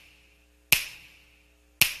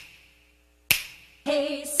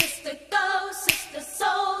day, sister go, sister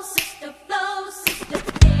soul, sister flow, sister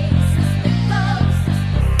day, sister go,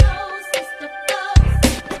 sister soul, sister flow.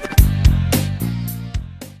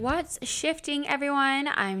 What's shifting, everyone?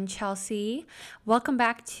 I'm Chelsea. Welcome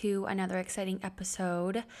back to another exciting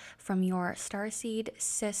episode from your Starseed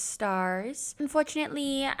Sis Stars.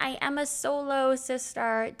 Unfortunately, I am a solo sis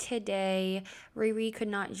star today. Riri could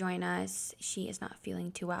not join us. She is not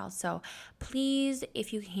feeling too well. So please,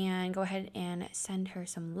 if you can, go ahead and send her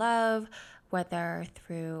some love, whether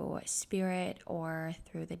through spirit or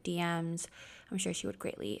through the DMs. I'm sure she would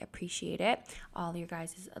greatly appreciate it. All your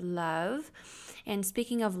guys' love. And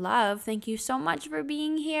speaking of love, thank you so much for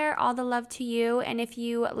being here. All the love to you. And if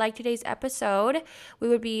you like today's episode, we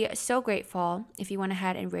would be so grateful if you went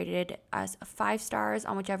ahead and rated us 5 stars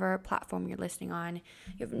on whichever platform you're listening on.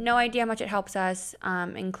 You have no idea how much it helps us,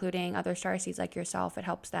 including other starseeds like yourself. It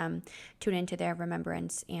helps them tune into their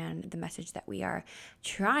remembrance and the message that we are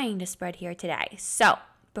trying to spread here today. So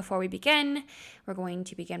before we begin, we're going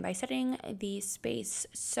to begin by setting the space.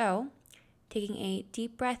 So taking a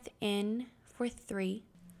deep breath in for 3,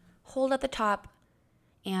 hold at the top,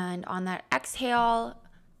 and on that exhale,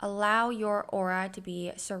 allow your aura to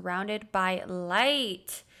be surrounded by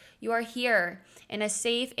light. You are here in a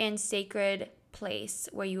safe and sacred place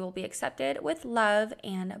where you will be accepted with love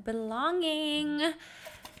and belonging.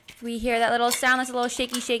 We hear that little sound, that's a little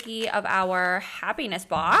shaky of our happiness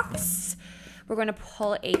box. We're going to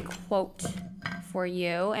pull a quote for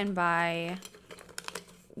you, and by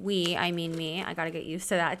we, I mean me. I got to get used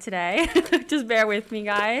to that today. Just bear with me,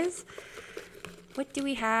 guys. What do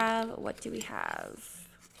we have? All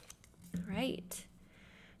right.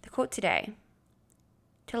 The quote today: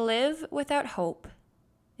 to live without hope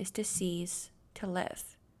is to cease to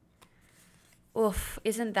live. Oof,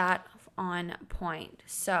 isn't that on point?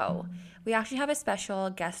 So we actually have a special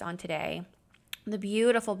guest on today, the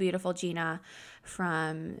beautiful, beautiful Gina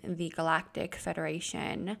from the Galactic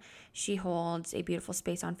Federation. She holds a beautiful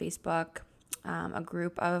space on Facebook, a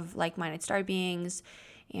group of like-minded star beings.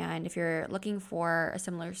 And if you're looking for a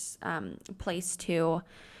similar place to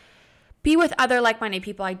be with other like-minded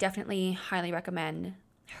people, I definitely highly recommend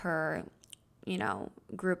her,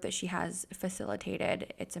 group that she has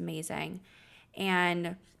facilitated. It's amazing.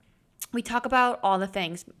 And we talk about all the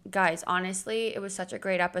things. Guys, honestly, it was such a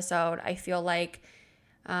great episode. I feel like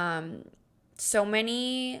so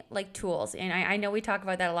many tools. And I know we talk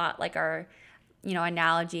about that a lot, like our,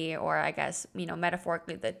 analogy, or I guess,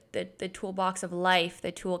 metaphorically, the toolbox of life,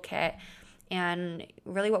 the toolkit. And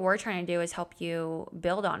really what we're trying to do is help you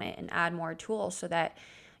build on it and add more tools so that,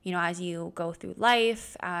 as you go through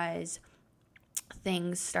life, as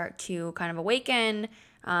things start to kind of awaken,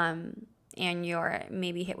 and you're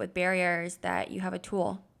maybe hit with barriers, that you have a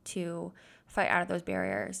tool to fight out of those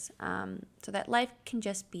barriers, so that life can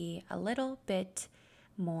just be a little bit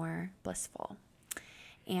more blissful.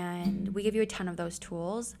 And we give you a ton of those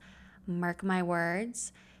tools. Mark my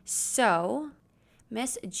words. So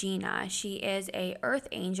Miss Gina, she is a earth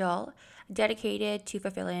angel dedicated to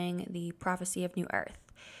fulfilling the prophecy of New Earth,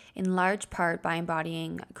 in large part by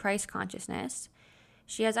embodying Christ consciousness.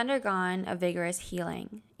 She has undergone a vigorous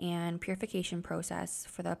healing and purification process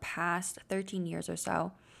for the past 13 years or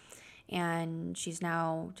so, and she's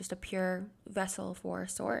now just a pure vessel for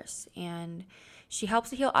Source. And she helps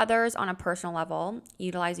to heal others on a personal level,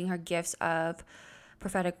 utilizing her gifts of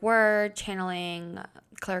prophetic word, channeling,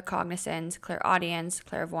 claircognizance, clairaudience,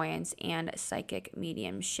 clairvoyance, and psychic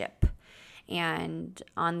mediumship. And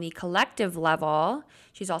on the collective level,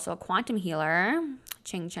 she's also a quantum healer,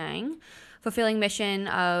 Ching Chang, fulfilling mission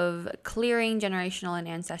of clearing generational and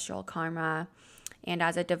ancestral karma, and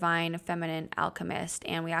as a divine feminine alchemist.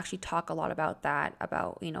 And we actually talk a lot about that,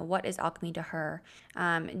 about, what is alchemy to her.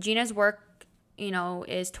 Gina's work,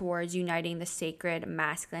 is towards uniting the sacred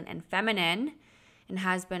masculine and feminine, and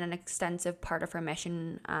has been an extensive part of her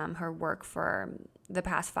mission, her work for the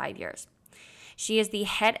past 5 years. She is the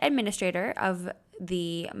head administrator of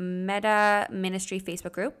the Meta Ministry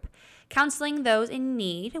Facebook group, counseling those in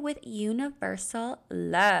need with universal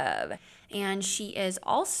love. And she is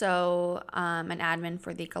also an admin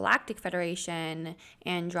for the Galactic Federation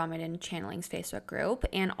Andromedan Channeling's Facebook group.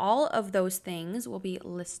 And all of those things will be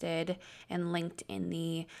listed and linked in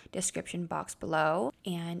the description box below.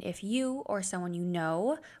 And if you or someone you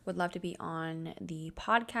know would love to be on the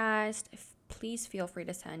podcast, please feel free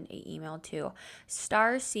to send an email to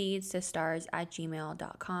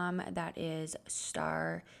starseedsistars@gmail.com. That is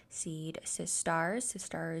starseedsistars,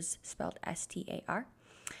 sisters spelled STAR,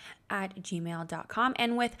 @gmail.com.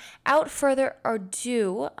 And without further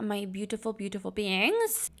ado, my beautiful, beautiful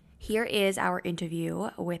beings, here is our interview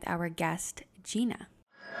with our guest, Gina.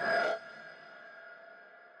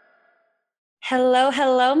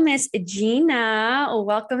 Hello, Miss Gina.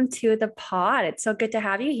 Welcome to the pod. It's so good to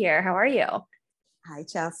have you here. How are you? Hi,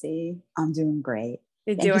 Chelsea. I'm doing great.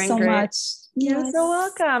 You're Thank you doing so great. much. You're Yes. so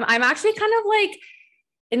welcome. I'm actually kind of like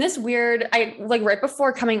in this weird, I like right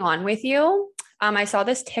before coming on with you, I saw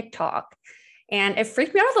this TikTok and it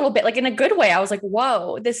freaked me out a little bit, like in a good way. I was like,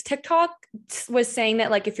 whoa, this TikTok was saying that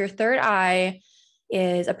like if your third eye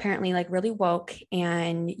is apparently like really woke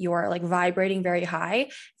and you're like vibrating very high,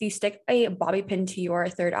 if you stick a bobby pin to your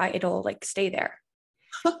third eye, it'll like stay there.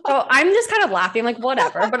 So I'm just kind of laughing, like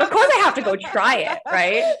whatever. But of course I have to go try it,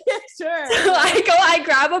 right? Yeah, sure. So I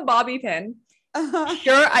grab a bobby pin. Uh-huh.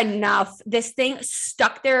 Sure enough, this thing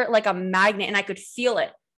stuck there like a magnet and I could feel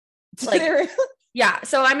it. Like, yeah.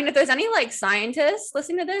 So, I mean, if there's any like scientists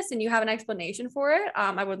listening to this and you have an explanation for it,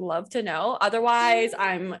 I would love to know. Otherwise,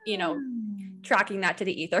 I'm, tracking that to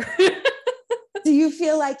the ether. Do you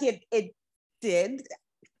feel like it did?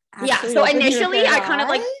 Yeah. actually So open your initially third I kind of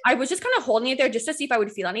like, eye? I was just kind of holding it there just to see if I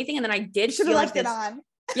would feel anything. And then I did Should feel have like left it this. on.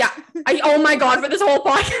 Yeah. Oh my God, for this whole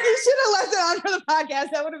podcast. You should have left it on for the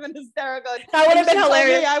podcast. That would have been hysterical. That would have been You told me,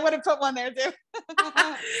 hilarious. I would have put one there too.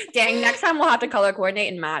 Dang, next time we'll have to color coordinate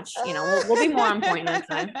and match. We'll be more on point next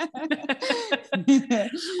time.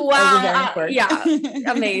 Wow. Yeah.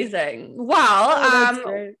 Amazing. Well, that's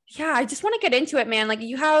great. yeah, I just want to get into it, man. Like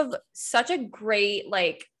you have such a great,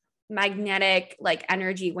 like magnetic, like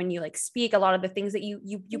energy when you like speak. A lot of the things that you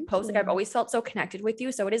post, like I've always felt so connected with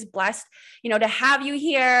you. So it is blessed, to have you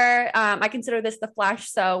here. I consider this the flesh.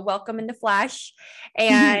 So welcome in the flesh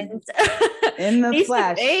and In the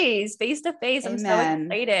flesh. Face to face. I'm so Amen.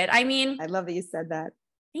 excited. I mean, I love that you said that.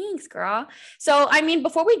 thanks, girl. So, I mean,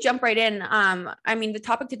 before we jump right in, the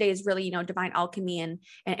topic today is really, divine alchemy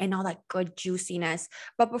and all that good juiciness.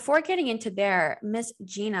 But before getting into there, Miss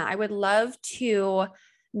Gina, I would love to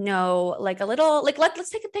know like a little, like let's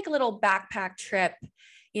take a little backpack trip,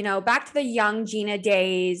 back to the young Gina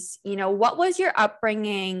days. What was your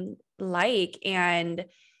upbringing like, and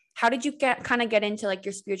how did you get into like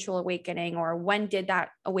your spiritual awakening, or when did that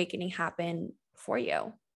awakening happen for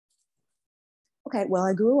you? Okay, well,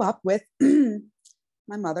 I grew up with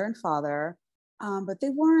my mother and father, but they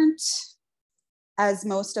weren't, as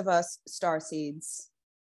most of us starseeds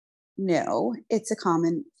know, it's a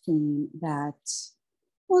common theme that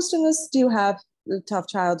most of us do have tough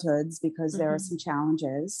childhoods because there are some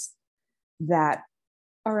challenges that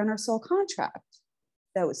are in our soul contract.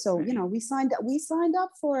 So we signed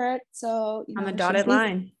up for it. So on the dotted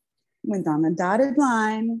line. Went on the dotted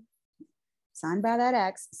line. Signed by that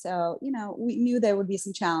ex. So, we knew there would be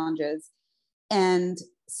some challenges. And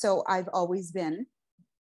so I've always been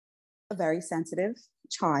a very sensitive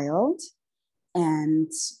child.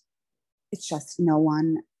 And it's just no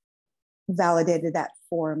one validated that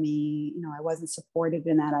for me. I wasn't supported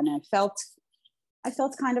in that. And I felt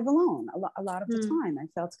kind of alone a lot of the time. I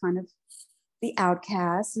felt kind of the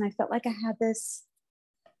outcast. And I felt like I had this,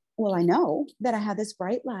 I know that I had this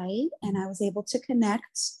bright light and I was able to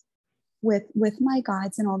connect with my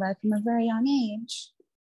guides and all that from a very young age.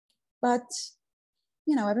 But,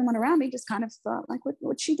 everyone around me just kind of thought like,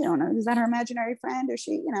 what's she doing? Is that her imaginary friend? Or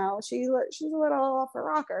she, she's a little off a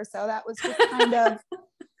rocker. So that was just kind of,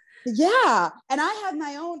 yeah. And I have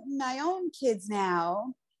my own kids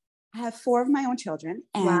now. I have 4 of my own children,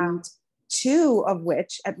 and 2 of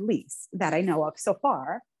which, at least that I know of so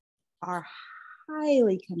far, are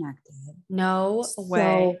highly connected. No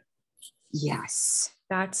way. Yes.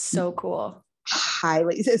 That's so cool.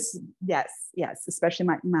 Highly. Yes. Especially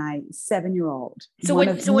my 7-year-old. So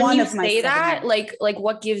when you say that, like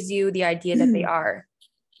what gives you the idea that they are?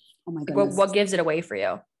 Oh my like, goodness. what gives it away for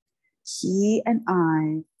you? He and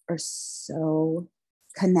I are so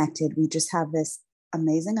connected. We just have this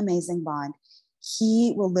amazing, amazing bond.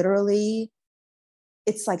 He will literally,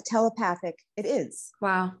 it's like telepathic. It is.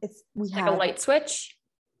 Wow. We like have a light switch.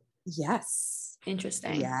 Yes.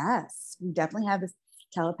 Interesting. Yes. We definitely have this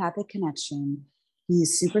telepathic connection.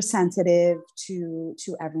 He's super sensitive to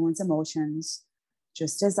everyone's emotions,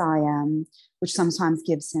 just as I am, which sometimes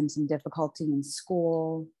gives him some difficulty in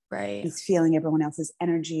school. Right. He's feeling everyone else's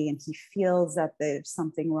energy, and he feels that there's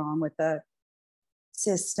something wrong with the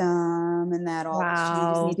system and that all these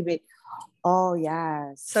changes need to be. Oh,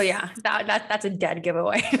 yes. So yeah, that's a dead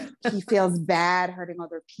giveaway. He feels bad hurting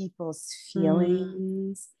other people's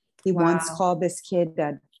feelings. He once called this kid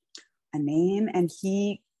a name, and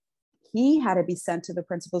he had to be sent to the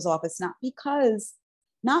principal's office, not because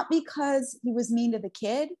he was mean to the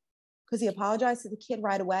kid, because he apologized to the kid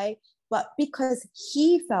right away, but because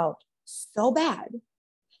he felt so bad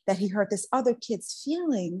that he hurt this other kid's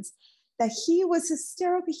feelings that he was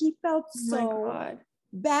hysterical. He felt Oh my so God.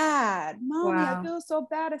 bad. Mommy, I Wow. feel so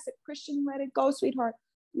bad. I said, Christian, let it go, sweetheart.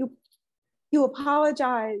 You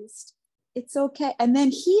apologized. It's okay. And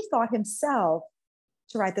then he thought himself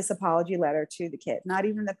to write this apology letter to the kid, not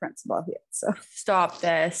even the principal here. Stop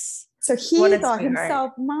this. So What he a thought sweetheart.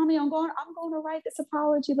 himself, Mommy, I'm going to write this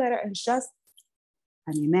apology letter. And it's just,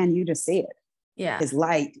 I mean, man, you just see it. Yeah. His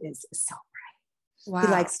light is so Wow.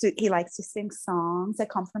 he likes to sing songs that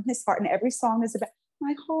come from his heart. And every song is about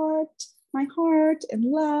my heart and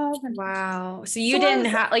love. And Wow. So you so didn't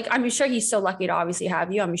have, like, I'm sure he's so lucky to obviously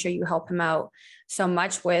have you. I'm sure you help him out so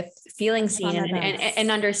much with feeling seen my best.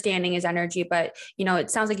 and understanding his energy. But, you know,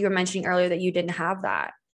 it sounds like you were mentioning earlier that you didn't have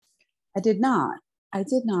that. I did not.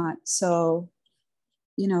 So,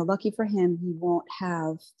 you know, lucky for him, he won't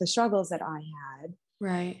have the struggles that I had.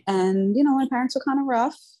 Right. And, you know, my parents were kind of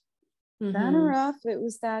rough. Mhm. It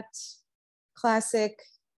was that classic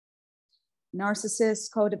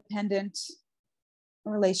narcissist, codependent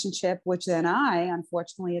relationship, which then I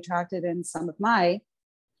unfortunately attracted in some of my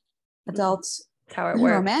adult That's how it works.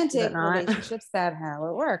 Is romantic it not? relationships. That how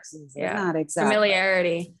it works. Is it Yeah. not exactly?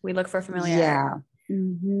 Familiarity. We look for familiarity. Yeah.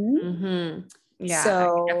 Mm-hmm. Yeah. So I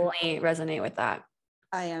can definitely resonate with that.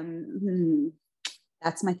 I am.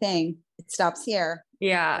 That's my thing. It stops here.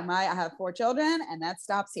 Yeah. I have 4 children, and that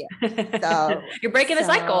stops here. So You're breaking the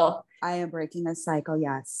cycle. I am breaking the cycle.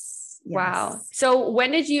 Yes. Wow. So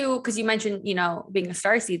when did you, because you mentioned, you know, being a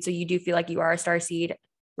star seed, so you do feel like you are a star seed,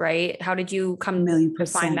 right? How did you come to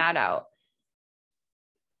find 1,000,000%. that out?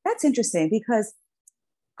 That's interesting because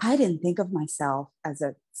I didn't think of myself as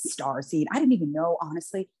a star seed. I didn't even know,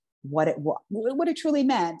 honestly, what it truly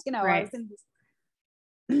meant. You know, Right.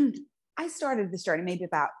 I started this journey maybe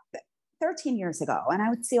about 13 years ago, and I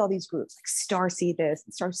would see all these groups like star seed this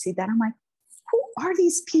and star seed that. I'm like, who are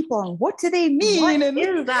these people and what do they mean? What and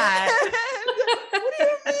is that? what do you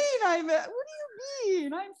mean? What do you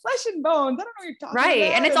mean? I'm flesh and bones. I don't know what you're talking about.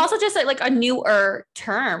 Right. And it's also just like a newer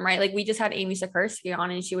term, right? Like we just had Amy Sikorsky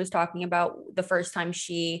on and she was talking about the first time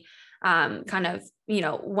she kind of, you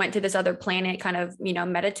know, went to this other planet kind of, you know,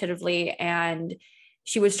 meditatively, and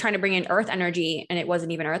she was trying to bring in earth energy and it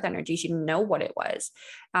wasn't even earth energy. She didn't know what it was.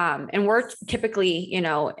 And we're typically, you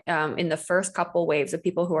know, in the first couple waves of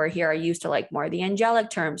people who are here are used to like more of the angelic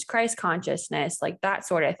terms, Christ consciousness, like that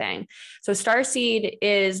sort of thing. So starseed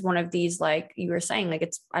is one of these, like you were saying, like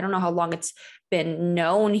it's, I don't know how long it's been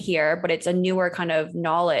known here, but it's a newer kind of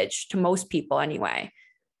knowledge to most people anyway.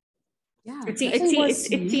 Yeah, It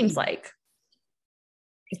seems like.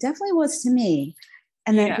 It definitely was to me.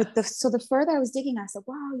 And then Yeah. the further I was digging, I said,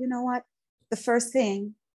 wow, you know what? The first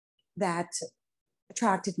thing that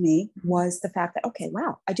attracted me was the fact that, okay,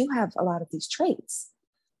 wow, I do have a lot of these traits.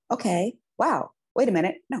 Okay, wow, wait a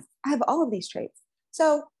minute. No, I have all of these traits.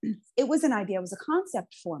 So it was an idea, it was a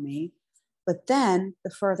concept for me. But then the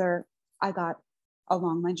further I got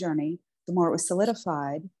along my journey, the more it was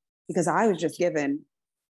solidified because I was just given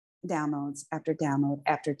downloads after download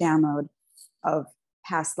after download of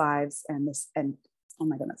past lives and oh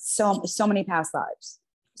my goodness, so many past lives,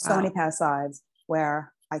 so many past lives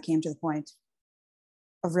where I came to the point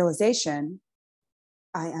of realization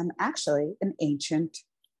I am actually an ancient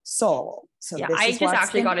soul. So yeah, this I is just what's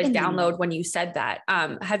actually been got a in download me. when you said that.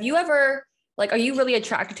 Have you ever, like, are you really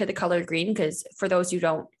attracted to the color green? Because for those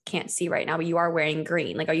who can't see right now, but you are wearing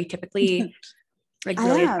green. Like, are you typically like I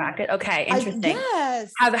really am. attracted? Okay, interesting.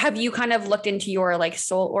 Yes. Have you kind of looked into your like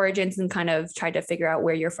soul origins and kind of tried to figure out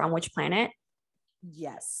where you're from, which planet?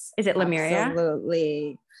 Yes. Is it Lemuria?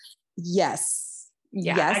 Absolutely. Yes.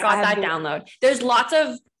 Yeah, I Yes. got that download. There's lots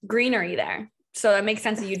of greenery there. So it makes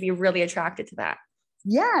sense that you'd be really attracted to that.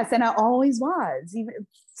 Yes. And I always was, even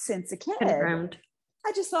since a kid. Confirmed.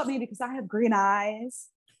 I just thought maybe because I have green eyes.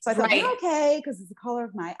 So I thought, Right. okay, because it's the color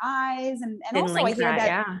of my eyes. And Didn't also I link hear that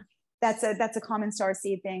yeah. that's a common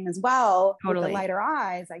starseed thing as well. Totally. With the lighter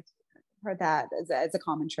eyes. I heard that as a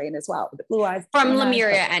common trait as well. The blue eyes. From green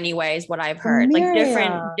Lemuria, eyes, anyway, is what I've heard. Like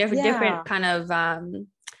Lemuria, different kind of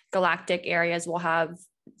galactic areas will have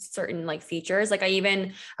certain like features. Like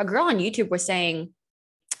a girl on YouTube was saying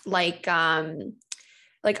like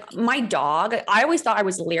my dog, I always thought I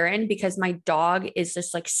was Lyran because my dog is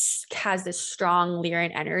just like has this strong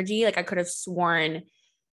Lyran energy. Like I could have sworn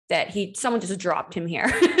that someone just dropped him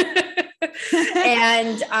here.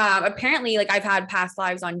 And apparently like I've had past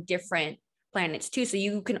lives on different planets too. So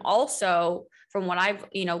you can also, from what I've,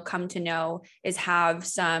 come to know, is have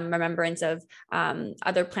some remembrance of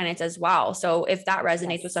other planets as well. So if that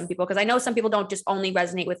resonates with some people, because I know some people don't just only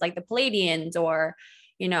resonate with like the Palladians or,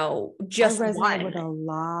 just I resonate one. with a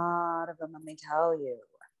lot of them, let me tell you.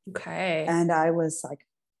 Okay. And I was like,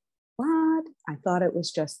 what? I thought it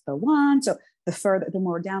was just the one. So the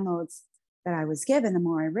more downloads that I was given, the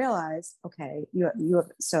more I realized, okay,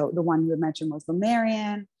 so the one you had mentioned was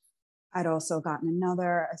Lemurian. I'd also gotten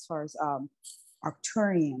another as far as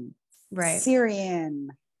Arcturian, Right. Syrian,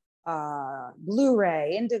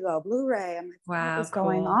 Blu-ray, Indigo, Blu-ray. I'm like, Wow, what is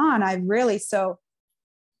going cool. on? So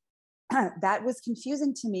that was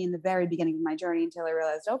confusing to me in the very beginning of my journey until I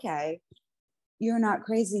realized, okay, you're not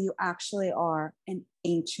crazy. You actually are an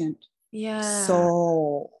ancient Yeah.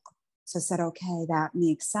 soul. So I said, okay, that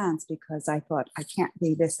makes sense, because I thought I can't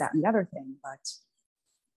be this, that, and the other thing. But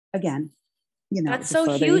again, That's the so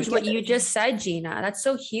further you huge what get you just said, Gina. That's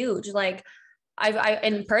so huge. Like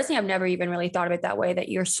and personally, I've never even really thought of it that way, that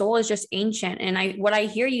your soul is just ancient. And what I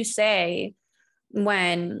hear you say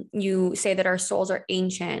when you say that our souls are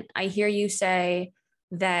ancient, I hear you say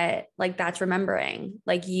that like that's remembering,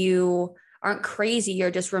 like you aren't crazy.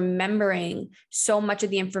 You're just remembering so much of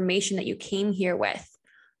the information that you came here with,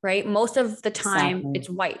 right? Most of the time exactly. it's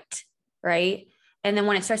white, right? And then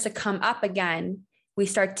when it starts to come up again, we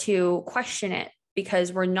start to question it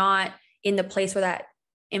because we're not in the place where that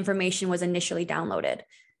information was initially downloaded.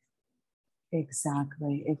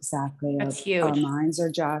 Exactly. That's Our huge. minds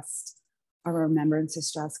are our remembrance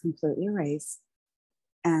is just completely erased.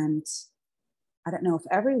 And I don't know if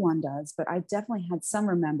everyone does, but I definitely had some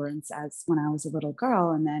remembrance as when I was a little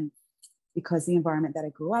girl. And then because the environment that I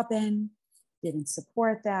grew up in didn't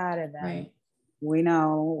support that. And then Right. we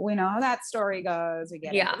know how that story goes. We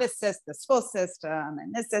get into the school system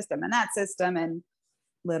and this system and that system. And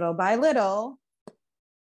little by little,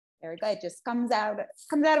 there we go. It just comes out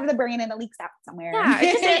of the brain and it leaks out somewhere. Yeah,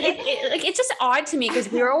 it's just odd to me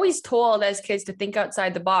because we were always told as kids to think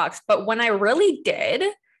outside the box, but when I really did,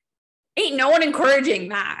 ain't no one encouraging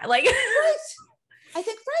that. Like, right. I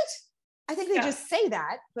think they Yeah. just say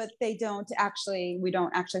that, but we don't actually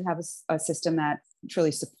have a system that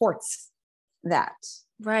truly supports that.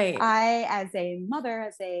 Right. I, as a mother,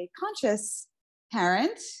 as a conscious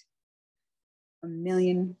parent,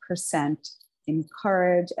 1,000,000%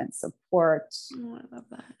 encourage and support. Oh, I love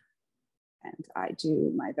that. And I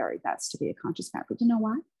do my very best to be a conscious parent. But you know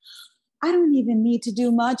what? I don't even need to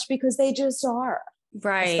do much because they just are.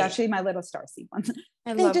 Right. Especially my little starseed ones.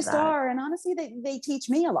 I They love just that. are. And honestly, they teach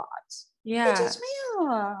me a lot. Yeah. They teach me a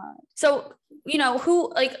lot. So,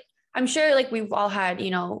 I'm sure like we've all had,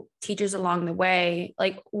 teachers along the way.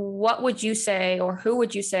 Like, what would you say, or who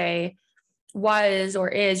would you say was or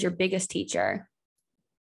is your biggest teacher?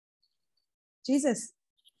 Jesus.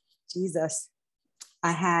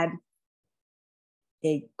 I had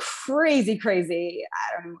a crazy,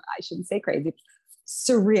 I shouldn't say crazy,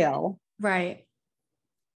 surreal, Right.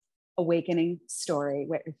 awakening story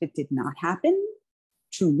where if it did not happen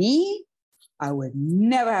to me, I would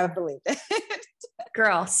never have believed it.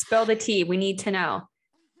 Girl, spill the tea. We need to know.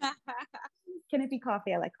 Can it be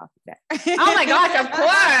coffee? I like coffee better. Oh my gosh, of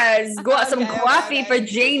course. Go out some coffee for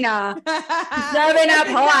Gina. 7-Up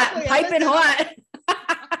hot, piping hot.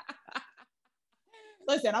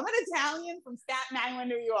 Listen, I'm an Italian from Staten Island,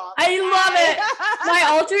 New York. I love it. My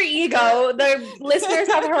alter ego. The listeners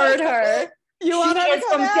have heard her. She is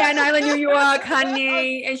from Staten Island, New York,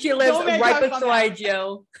 honey, and she lives right beside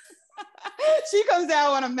you. She comes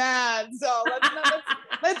out when I'm mad, so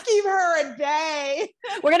let's keep her a day.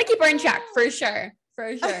 We're gonna keep her in check for sure.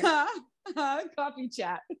 For sure. Coffee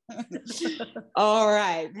chat. All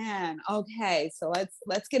right, man. Okay, so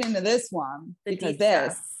let's get into this one because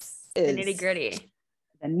this is the nitty gritty.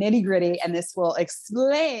 The nitty gritty, and this will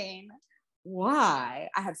explain why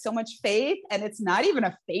I have so much faith. And it's not even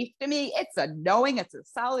a faith to me; it's a knowing. It's a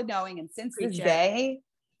solid knowing. And since this day,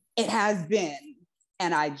 it has been.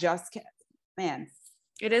 And I just can't, man.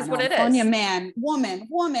 It is what it is. I'm calling you is. man, woman.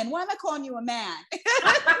 Why am I calling you a man?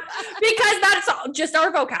 Because that's just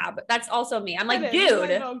our vocab. That's also me. I'm like,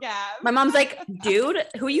 dude. My mom's like, dude,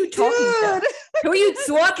 who are you talking to? Who are you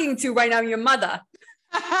talking to right now? Your mother.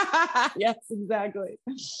 Yes, exactly.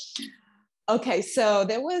 Okay, so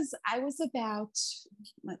I was about,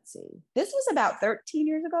 let's see, this was about 13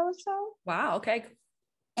 years ago or so. Wow, okay.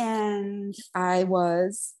 And I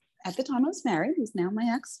was, at the time I was married, he's now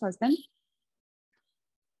my ex-husband.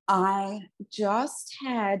 I just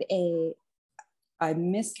had a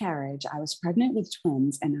miscarriage. I was pregnant with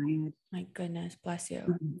twins and I had, my goodness, bless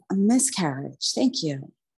you, a miscarriage. Thank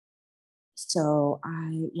you. So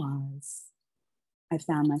I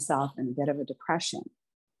found myself in a bit of a depression.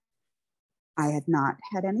 I had not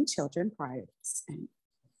had any children prior to this. And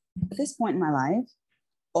at this point in my life,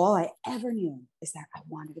 all I ever knew is that I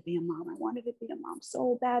wanted to be a mom. I wanted to be a mom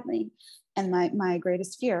so badly. And my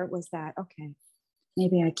greatest fear was that, okay,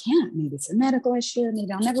 maybe I can't. Maybe it's a medical issue.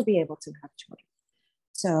 Maybe I'll never be able to have children.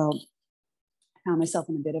 So I found myself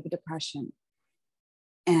in a bit of a depression.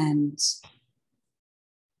 And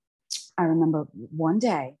I remember one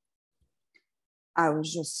day, I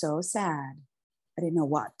was just so sad. I didn't know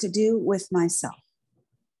what to do with myself.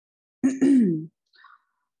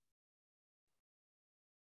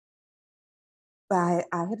 But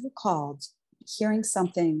I had recalled hearing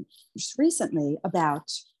something just recently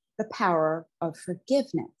about the power of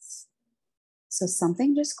forgiveness. So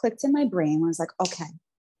something just clicked in my brain. I was like, okay,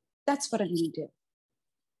 that's what I'm going to do.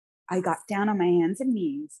 I got down on my hands and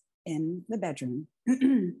knees in the bedroom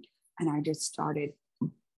and I just started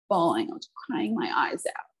bawling. I was crying my eyes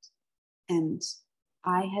out. And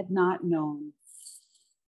I had not known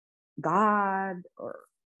God, or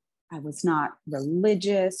I was not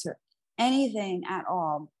religious or anything at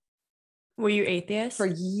all. Were you atheist? For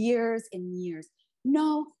years and years.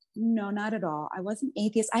 No, not at all. I wasn't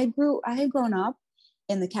atheist. I had grown up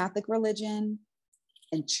in the Catholic religion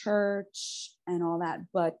and church and all that.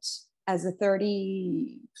 But as a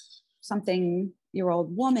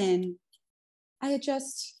 30-something-year-old woman, I had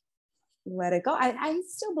just let it go. I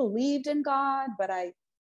still believed in God, but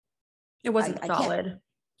it wasn't solid.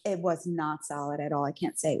 It was not solid at all. I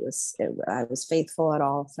can't say I was faithful at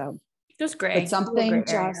all. So just gray. But something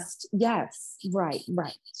just, yes, right.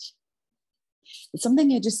 But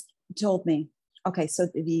something had just told me, okay, so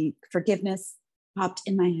the forgiveness popped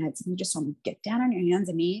in my head. So you just want to get down on your hands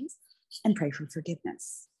and knees and pray for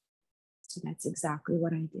forgiveness. So that's exactly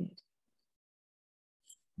what I did.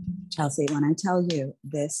 Chelsea, when I tell you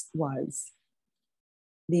this was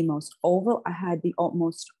I had the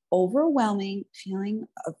most overwhelming feeling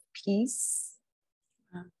of peace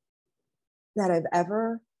that I've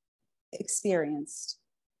ever experienced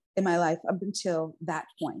in my life up until that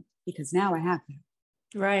point, because now I have that.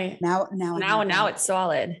 Right. Now it's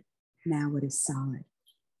solid. Now it is solid.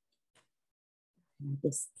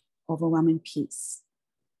 This overwhelming peace.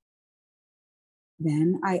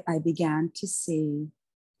 Then I began to see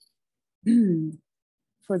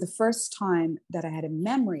for the first time that I had a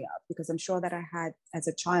memory of, because I'm sure that I had as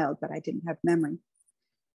a child, but I didn't have memory.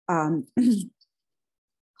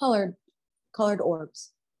 Colored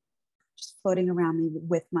orbs just floating around me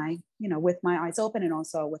with my eyes open and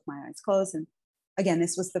also with my eyes closed. And again,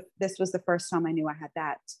 this was the first time I knew I had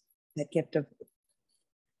that gift of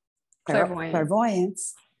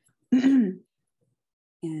clairvoyance. And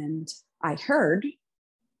I heard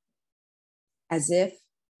as if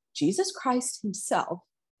Jesus Christ himself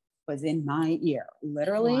was in my ear.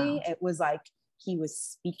 Literally, wow. It was like he was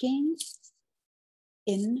speaking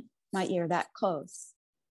in my ear that close.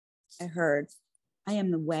 I heard, I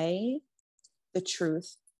am the way, the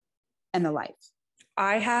truth, and the life.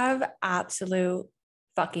 I have absolute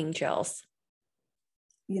fucking chills.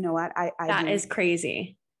 You know what? That is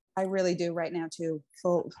crazy. I really do right now too.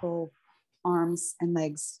 Full arms and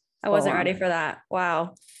legs. I wasn't ready for that.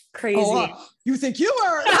 Wow. Crazy. Oh, you think you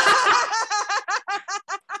were?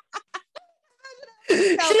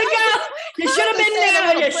 You should have been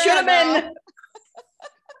there. You should have been.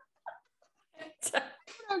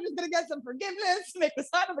 I was just going to get some forgiveness, make the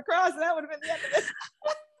sign of the cross, and that would have been the end of it.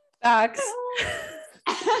 Facts.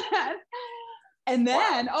 And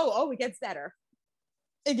then, it gets better.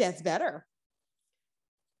 It gets better.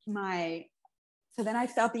 So then I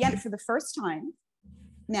felt the end for the first time.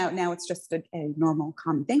 Now it's just a normal,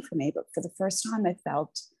 common thing for me, but for the first time I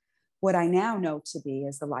felt what I now know to be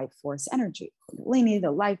as the life force energy. Kundalini,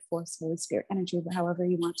 the life force, Holy Spirit energy, however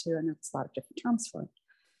you want to, and there's a lot of different terms for it.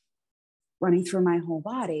 Running through my whole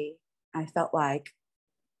body, I felt like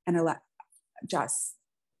just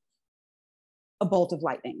a bolt of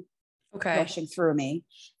lightning rushing through me,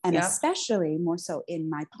 and especially more so in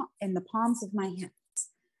the palms of my hands,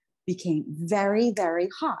 became very, very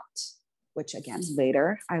hot. Which again,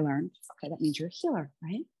 later I learned, okay, that means you're a healer,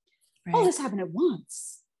 right? Oh, this happened at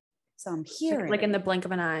once. So I'm hearing. Like in the blink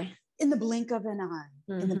of an eye. In the blink of an eye.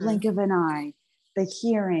 Mm-hmm. In the blink of an eye. The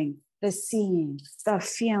hearing, the seeing, the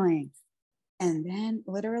feeling. And then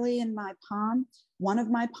literally in my palm, one of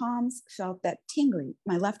my palms felt that tingling.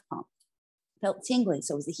 My left palm felt tingling.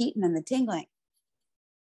 So it was the heat and then the tingling.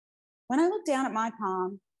 When I looked down at my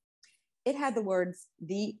palm, it had the words,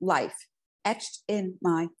 "the life," etched in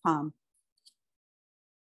my palm.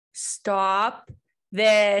 Stop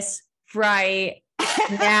this right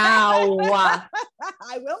now.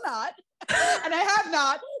 I will not. And I have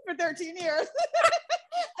not for 13 years.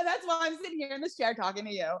 And that's why I'm sitting here in this chair talking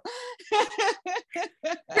to you.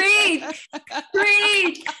 Preach.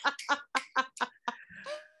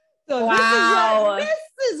 So wow. This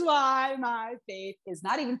is why my faith is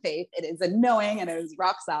not even faith. It is a knowing, and it is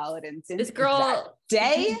rock solid. And since This girl, that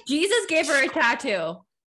day, Jesus gave her a tattoo.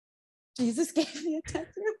 Jesus gave me a tattoo.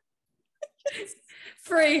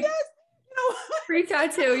 Free. Yes. No. Free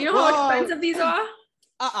tattoo. You know how Whoa. expensive these are?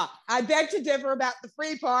 I beg to differ about the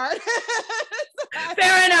free part.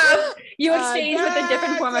 Fair enough. You exchange with a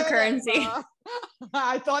different form of Beg to currency. differ.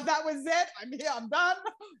 I thought that was it. I'm done.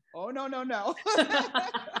 Oh, no.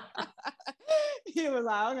 He was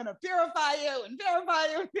like, I'm going to purify you and purify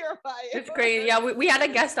you and purify you. It's great. Yeah, we had a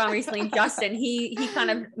guest on recently, Justin. He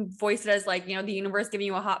kind of voiced it as like, you know, the universe giving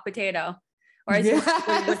you a hot potato. Or as you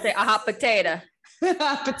would say, a hot potato.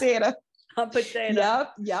 Hot potato. Hot potato.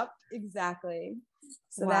 Yep, exactly.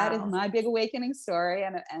 So Wow. that is my big awakening story.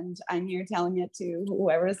 And I'm here telling it to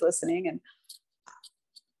whoever is listening. And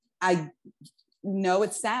I know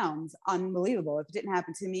it sounds unbelievable. If it didn't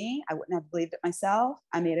happen to me, I wouldn't have believed it myself.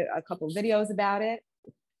 I made a couple of videos about it.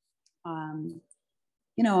 You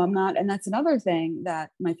know, I'm not, and that's another thing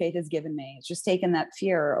that my faith has given me. It's just taken that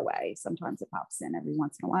fear away. Sometimes it pops in every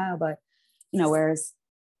once in a while, but you know, whereas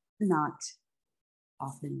not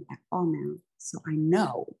often at all now. So I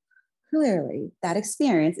know clearly that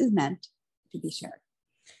experience is meant to be shared.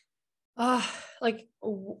 Like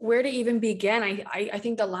where to even begin? I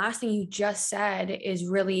think the last thing you just said is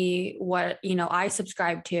really what, you know, I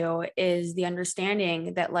subscribe to, is the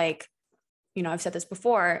understanding that, like, you know, I've said this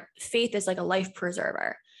before, faith is like a life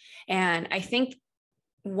preserver. And I think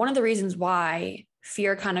one of the reasons why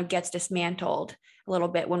fear kind of gets dismantled a little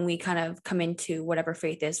bit when we kind of come into whatever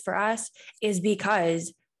faith is for us is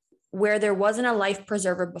because where there wasn't a life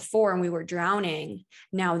preserver before and we were drowning,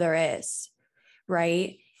 now there is,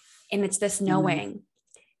 right? And it's this knowing,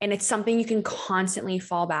 and it's something you can constantly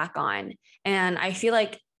fall back on. And I feel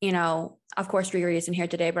like, you know, of course, Riri isn't here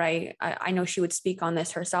today, but I know she would speak on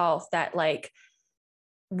this herself, that like,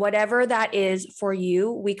 whatever that is for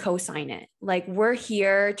you, we co-sign it. Like, we're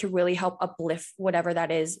here to really help uplift whatever that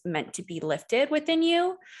is meant to be lifted within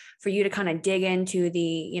you, for you to kind of dig into the,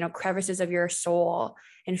 you know, crevices of your soul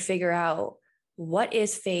and figure out, what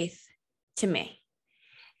is faith to me?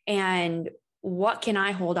 And what can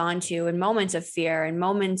I hold on to in moments of fear and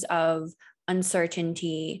moments of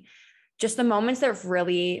uncertainty, just the moments that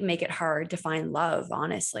really make it hard to find love,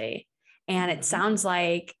 honestly. And it sounds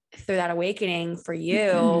like through that awakening for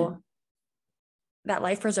you, that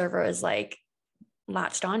life preserver is like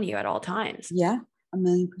latched onto you at all times. Yeah,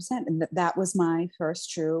 1,000,000%. And that was my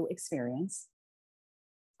first true experience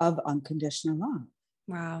of unconditional love.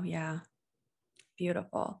 Wow. Yeah.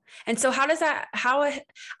 Beautiful. And so how does that,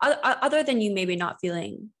 other than you maybe not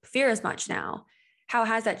feeling fear as much now, how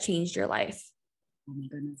has that changed your life? Oh my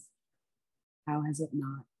goodness. How has it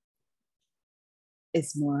not?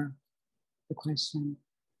 It's more the question.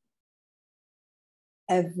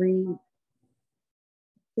 Every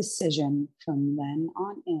decision from then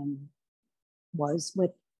on in was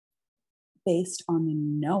based on the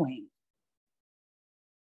knowing,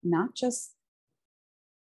 not just,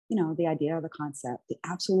 you know, the idea or the concept, the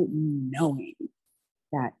absolute knowing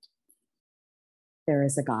that there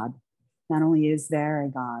is a God. Not only is there a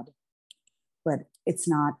God, but it's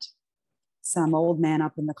not some old man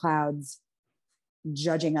up in the clouds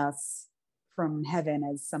judging us from heaven,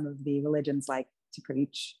 as some of the religions like to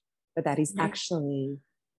preach, but that he's actually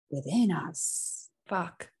within us.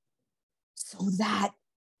 Fuck. So that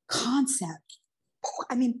concept,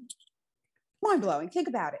 I mean, mind blowing. Think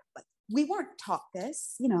about it. Like, we weren't taught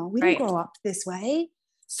this, you know, we didn't grow up this way.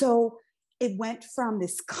 So it went from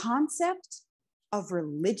this concept of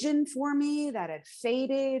religion for me that had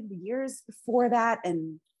faded years before that,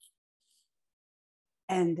 and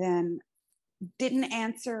then didn't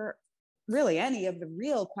answer really any of the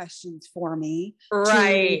real questions for me.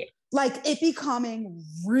 Right. Like it becoming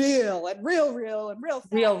real and real and real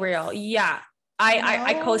fast. Real. Yeah.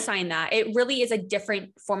 I co-sign that. It really is a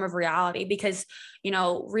different form of reality because, you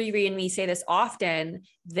know, Riri and me say this often,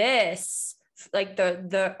 this, like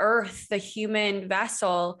the earth, the human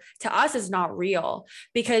vessel to us is not real,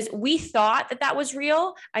 because we thought that was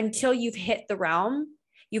real until you've hit the realm.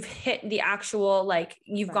 You've hit the actual, like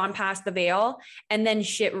you've gone past the veil, and then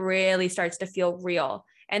shit really starts to feel real.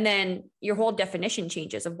 And then your whole definition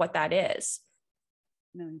changes of what that is.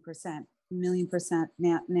 1,000,000%.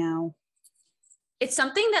 Now. It's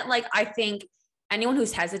something that, like, I think anyone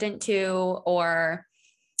who's hesitant to, or,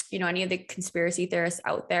 you know, any of the conspiracy theorists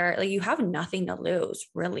out there, like, you have nothing to lose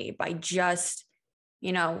really by just,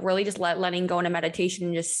 you know, really just letting go into meditation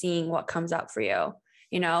and just seeing what comes up for you.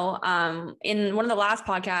 In one of the last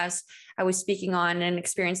podcasts, I was speaking on an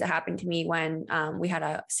experience that happened to me when we had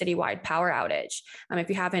a citywide power outage. If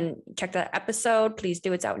you haven't checked that episode, please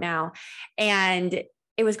do. It's out now. And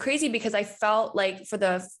it was crazy because I felt like for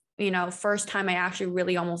the first time, I actually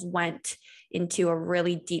really almost went into a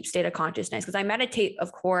really deep state of consciousness, because I meditate,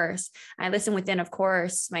 of course, I listen within, of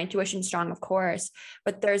course, my intuition's strong, of course,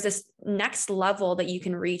 but there's this next level that you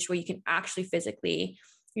can reach where you can actually physically,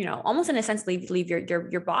 almost in a sense, leave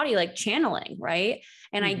your body, like channeling. Right.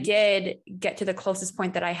 And I did get to the closest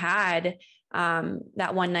point that I had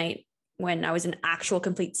that one night when I was in actual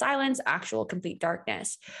complete silence, actual complete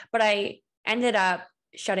darkness, but I ended up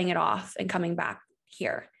shutting it off and coming back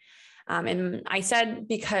here. And I said,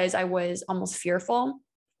 because I was almost fearful.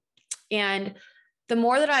 And the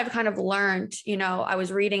more that I've kind of learned, I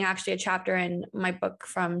was reading actually a chapter in my book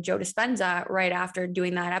from Joe Dispenza right after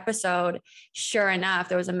doing that episode. Sure enough,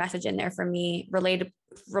 there was a message in there for me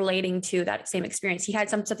relating to that same experience. He had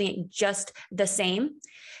something just the same.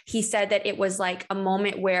 He said that it was like a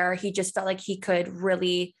moment where he just felt like he could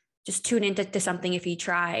really just tune into something if he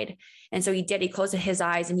tried. And so he did. He closed his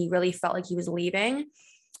eyes and he really felt like he was leaving.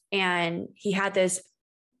 And he had this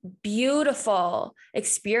beautiful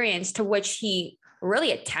experience to which he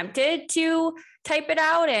really attempted to type it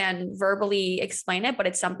out and verbally explain it. But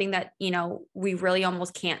it's something that, we really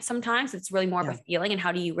almost can't sometimes. It's really more of a feeling. And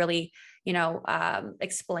how do you really,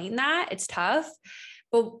 explain that? It's tough.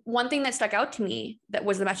 But one thing that stuck out to me that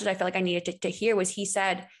was the message I felt like I needed to hear was he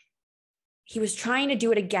said he was trying to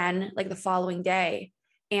do it again, like the following day,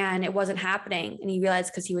 and it wasn't happening. And he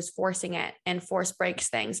realized because he was forcing it, and force breaks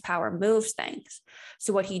things, power moves things.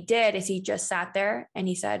 So what he did is he just sat there and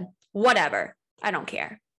he said, whatever, I don't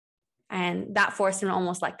care. And that forced him to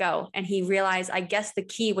almost let go. And he realized, I guess the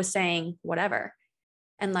key was saying whatever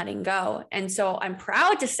and letting go. And so I'm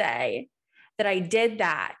proud to say that I did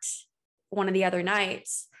that one of the other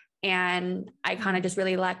nights, and I kind of just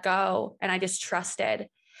really let go and I just trusted.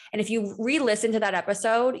 And if you re-listen to that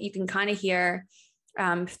episode, you can kind of hear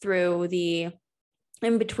through in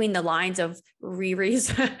between the lines of Riri's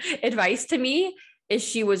advice to me, is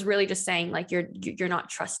she was really just saying like, you're not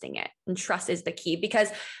trusting it. And trust is the key, because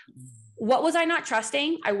what was I not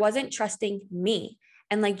trusting? I wasn't trusting me.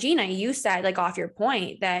 And like Gina, you said, like off your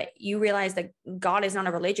point, that you realize that God is not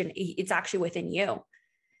a religion. It's actually within you.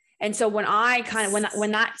 And so when I kind of,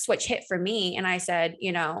 when that switch hit for me and I said,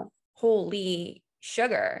 holy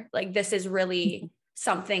sugar, like this is really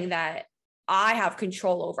something that I have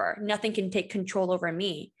control over. Nothing can take control over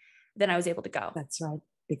me. Then I was able to go. That's right.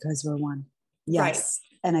 Because we're one. Yes.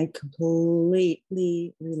 Right. And I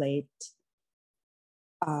completely relate.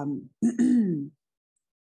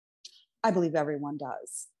 I believe everyone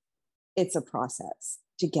does. It's a process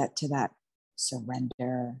to get to that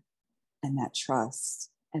surrender and that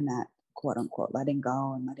trust and that quote unquote letting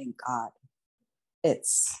go and letting God.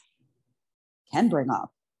 Can bring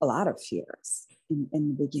up a lot of fears in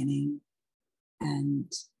the beginning. And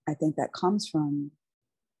I think that comes from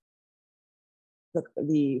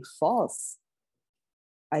the false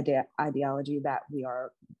ideology that we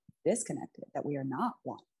are disconnected, that we are not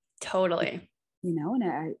one. Totally.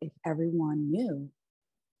 And if everyone knew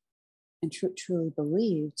and truly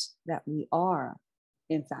believed that we are,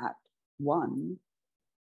 in fact, one,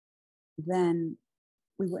 then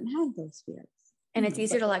we wouldn't have those fears. And it's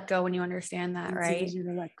easier to let go when you understand that, right? It's easier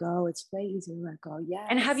to let go. It's way easier to let go. Yeah.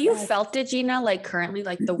 And have you felt it, Gina, like currently,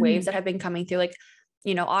 like the waves that have been coming through, like,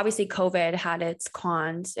 obviously COVID had its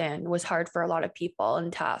cons and was hard for a lot of people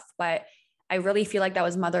and tough, but I really feel like that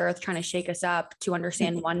was Mother Earth trying to shake us up to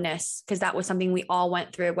understand oneness, because that was something we all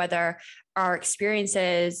went through, whether our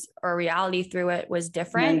experiences or reality through it was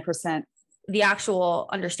different. 90%. The actual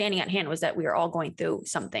understanding at hand was that we were all going through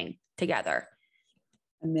something together.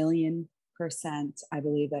 1,000,000%. I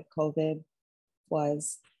believe that COVID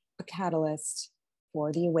was a catalyst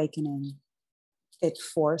for the awakening. It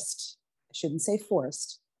forced, I shouldn't say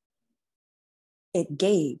forced, it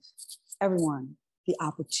gave everyone the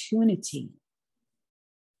opportunity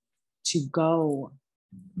to go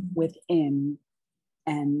within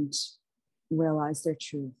and realize their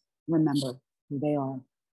truth, remember who they are.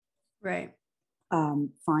 Right.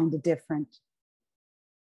 Find a different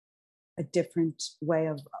way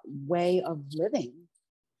of living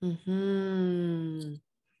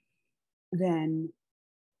than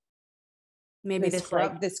maybe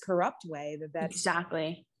this corrupt way that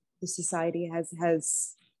exactly the society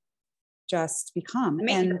has just become.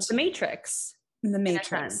 And the matrix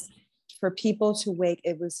for people to wake.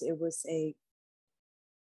 It was a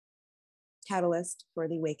catalyst for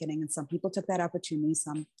the awakening, and some people took that opportunity,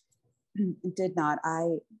 some did not.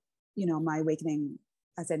 My awakening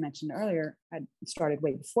as I mentioned earlier, I started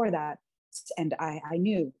way before that. And I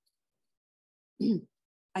knew,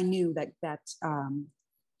 I knew that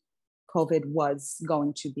COVID was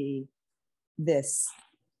going to be this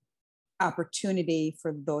opportunity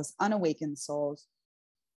for those unawakened souls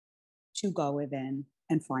to go within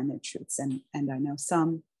and find their truths. And I know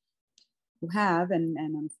some who have, and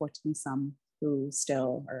unfortunately some who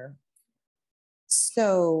still are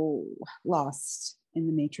so lost in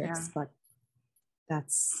the matrix, but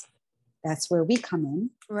that's where we come in.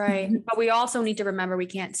 Right. But we also need to remember we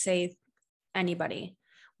can't save anybody.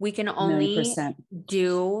 We can only 1,000,000%.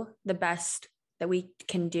 do the best that we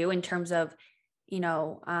can do in terms of,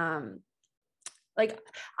 like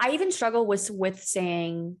I even struggle with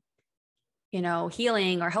saying,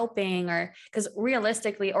 healing or helping, or because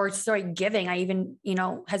realistically, or sorry, giving, I even,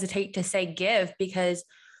 hesitate to say give, because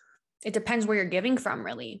it depends where you're giving from,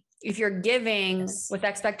 really. If you're giving with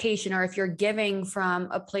expectation, or if you're giving from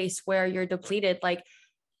a place where you're depleted, like,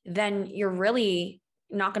 then you're really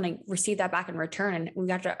not going to receive that back in return. And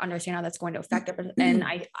we have to understand how that's going to affect it. And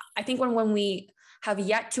I think when we have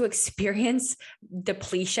yet to experience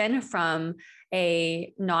depletion from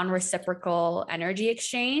a non-reciprocal energy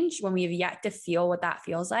exchange, when we have yet to feel what that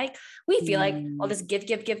feels like, we feel like I'll just give.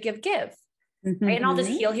 Right? And I'll just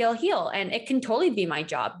heal. And it can totally be my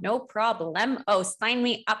job. No problem. Oh, sign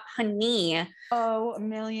me up, honey. Oh,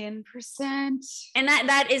 1,000,000%. And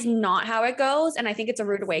that is not how it goes. And I think it's a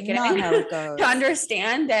rude awakening Not how it goes. to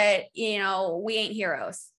understand that, we ain't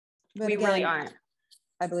heroes. But we again, really aren't.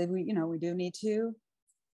 I believe we do need to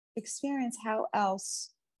experience. How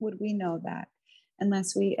else would we know that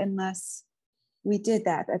unless we did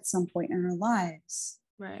that at some point in our lives?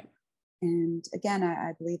 Right. And again,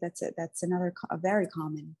 I believe that's a very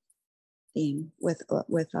common theme with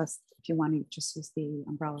us. If you want to just use the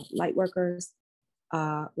umbrella, light workers,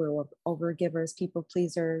 we're overgivers, people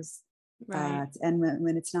pleasers, Right. And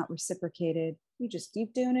when it's not reciprocated, we just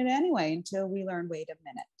keep doing it anyway until we learn. Wait a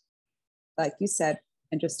minute, like you said,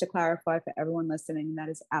 and just to clarify for everyone listening, that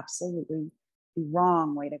is absolutely the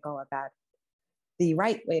wrong way to go about it. The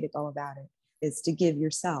right way to go about it is to give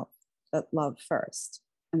yourself that love first.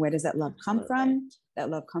 And where does that love come from? That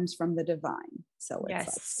love comes from the divine. So it's like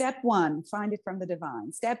step 1, find it from the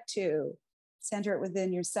divine. Step 2, center it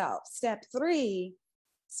within yourself. Step 3,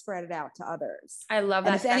 spread it out to others. I love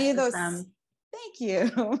that. And if any of those, thank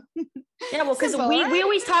you. Yeah, well, because we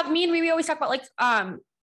always talk, me and we always talk about like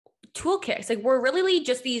toolkits. Like we're really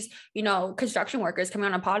just these, construction workers coming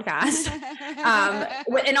on a podcast.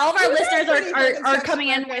 And all of our listeners are coming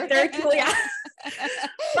in with their tool. Yeah.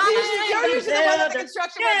 You're usually the one that the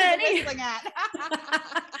construction workers are whistling at.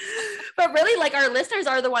 But really, like, our listeners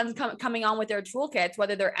are the ones coming on with their toolkits,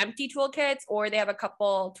 whether they're empty toolkits or they have a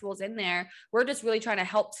couple tools in there. We're just really trying to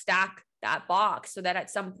help stack that box so that at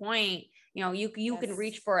some point, you can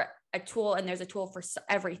reach for a tool, and there's a tool for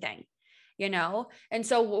everything. And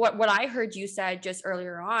so what I heard you said just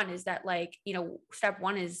earlier on is that, like, step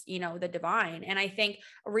 1 is, the divine. And I think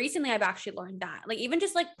recently I've actually learned that, like, even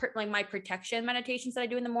just like my protection meditations that I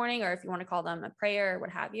do in the morning, or if you want to call them a prayer or what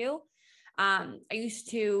have you. I used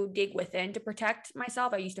to dig within to protect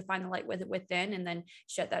myself. I used to find the light within and then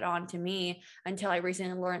shut that on to me, until I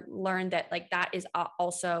recently learned that, like, that is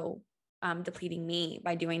also depleting me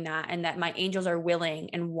by doing that. And that my angels are willing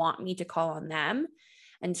and want me to call on them.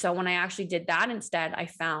 And so when I actually did that instead, I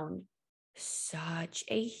found such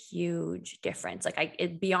a huge difference,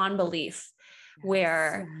 like beyond belief,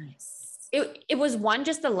 where it was one,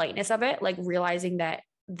 just the lightness of it, like realizing that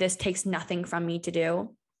this takes nothing from me to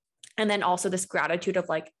do. And then also this gratitude of,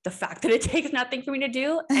 like, the fact that it takes nothing for me to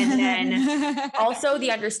do. And then also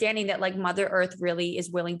the understanding that, like, Mother Earth really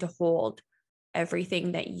is willing to hold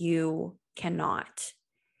everything that you cannot.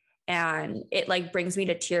 And it, like, brings me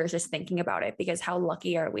to tears just thinking about it, because how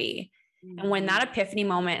lucky are we? And when that epiphany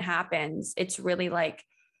moment happens, it's really like,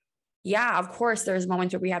 yeah, of course, there's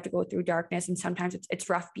moments where we have to go through darkness, and sometimes it's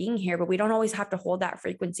rough being here, but we don't always have to hold that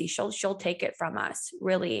frequency. She'll take it from us,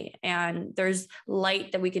 really. And there's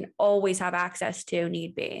light that we can always have access to,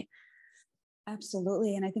 need be.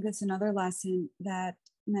 Absolutely. And I think that's another lesson that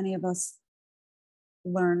many of us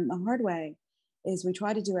learn the hard way, is we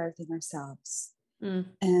try to do everything ourselves.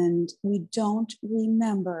 And we don't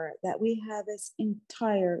remember that we have this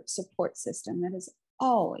entire support system that is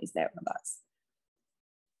always there with us.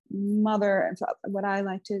 Mother, what I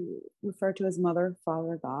like to refer to as Mother,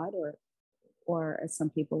 Father, God, or as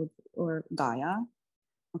some people, or Gaia,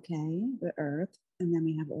 okay, the earth. And then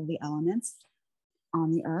we have all the elements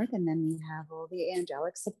on the earth, and then we have all the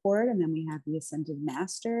angelic support, and then we have the ascended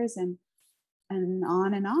masters, and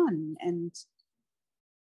on and on. And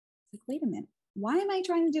like, wait a minute. why am I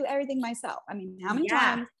trying to do everything myself? I mean, how many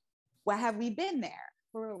times what have we been there?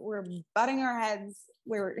 We're butting our heads,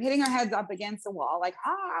 we're hitting our heads up against the wall, like,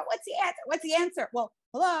 what's the answer? What's the answer? Well,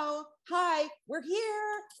 hello, hi, we're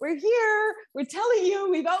here, we're telling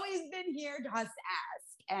you, we've always been here, just ask.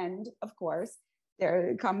 And of course,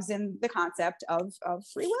 there comes in the concept of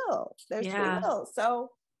free will. There's free will. So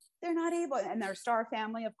they're not able, and their star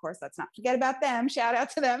family, of course, let's not forget about them. Shout out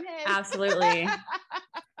to them. Hey. Absolutely.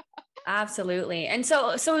 Absolutely. And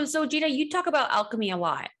so Gina, you talk about alchemy a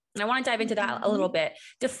lot. And I want to dive into that a little bit.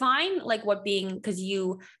 Define like what being, because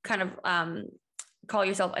you kind of call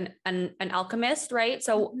yourself an alchemist, right?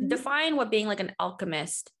 So define what being like an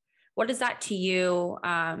alchemist. What is that to you?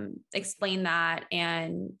 Explain that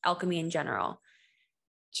and alchemy in general.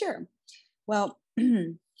 Sure. Well,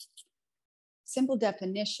 simple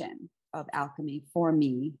definition of alchemy for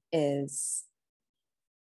me is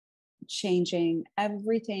changing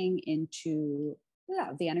everything into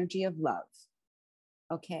love, the energy of love.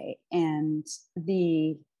 Okay. And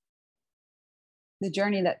the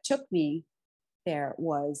journey that took me there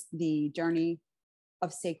was the journey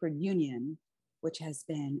of sacred union, which has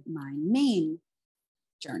been my main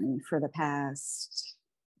journey for the past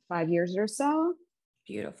 5 years or so.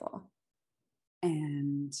 Beautiful.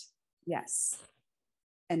 And yes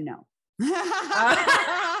and no.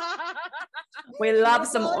 We love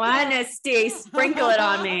some honesty. Sprinkle it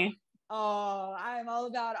on me. Oh, I'm all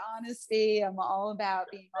about honesty. I'm all about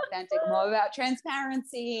being authentic. I'm all about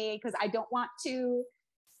transparency because I don't want to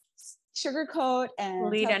sugarcoat and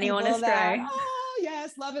lead anyone astray. That, oh,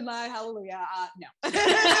 yes, love and light, hallelujah. No.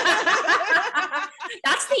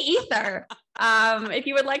 That's the ether. If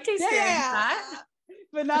you would like to experience that.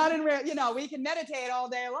 But not in real, we can meditate all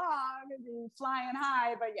day long and be flying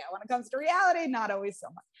high. But yeah, when it comes to reality, not always so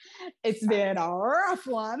much. It's been a rough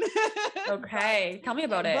one. Okay. Tell me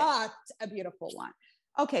about it. But a beautiful one.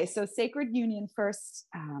 Okay. So sacred union first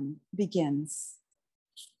begins.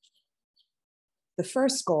 The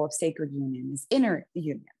first goal of sacred union is inner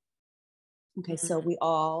union. Okay. So we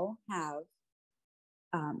all have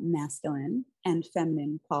masculine and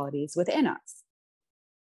feminine qualities within us.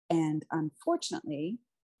 And unfortunately,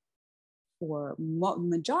 for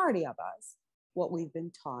majority of us, what we've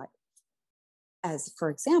been taught as, for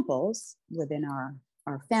examples, within our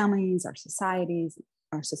families, our society,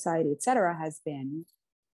 et cetera, has been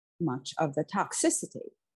much of the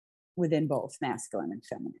toxicity within both masculine and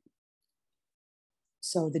feminine.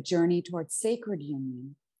 So the journey towards sacred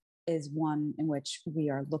union is one in which we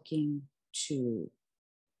are looking to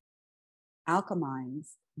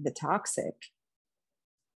alchemize the toxic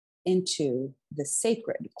into the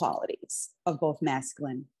sacred qualities of both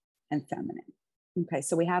masculine and feminine. Okay,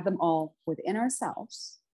 so we have them all within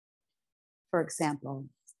ourselves. For example,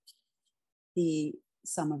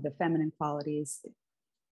 some of the feminine qualities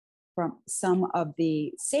from some of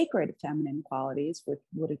the sacred feminine qualities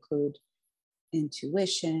would include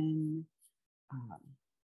intuition,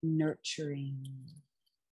 nurturing,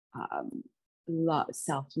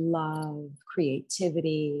 self-love,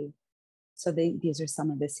 creativity. So these are some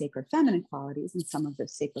of the sacred feminine qualities, and some of the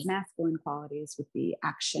sacred masculine qualities would be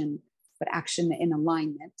action, but action in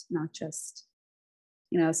alignment, not just,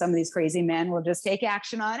 some of these crazy men will just take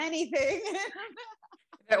action on anything.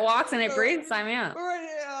 If it walks and it breathes, sign me up.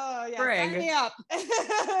 Sign me up.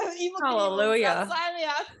 Evil hallelujah. Sign me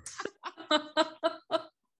up.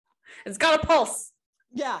 It's got a pulse.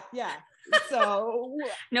 Yeah. So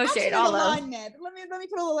no shade, all alignment. Let me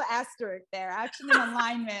put a little asterisk there. Action and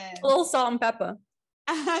alignment. A little salt and pepper.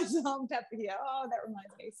 Salt and pepper. Yeah. Oh, that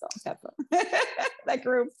reminds me. Salt and pepper. That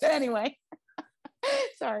group. But anyway.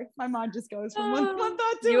 Sorry, my mind just goes from one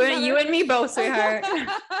thought to another. You and me both, sweetheart.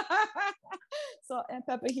 Salt and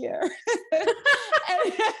pepper here.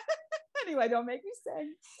 Anyway, don't make me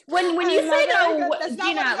sing. When you say that, that's not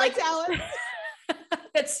Gina, like talent.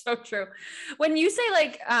 That's so true. When you say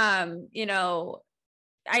like, I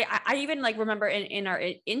even like remember in our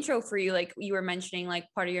intro for you, like you were mentioning like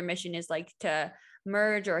part of your mission is like to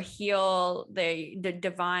merge or heal the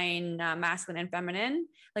divine masculine and feminine.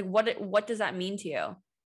 Like what does that mean to you?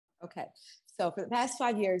 Okay. So for the past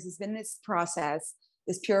 5 years, it's been this process,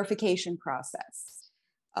 this purification process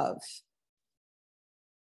of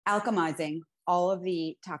alchemizing all of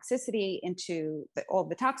the toxicity into all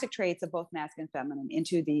the toxic traits of both masculine and feminine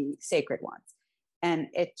into the sacred ones. And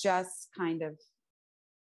it just kind of,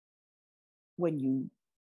 when you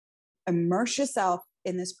immerse yourself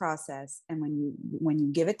in this process and when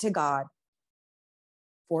you give it to God,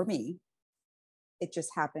 for me, it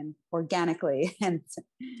just happened organically. And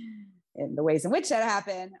in the ways in which that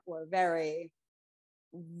happened were very,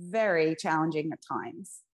 very challenging at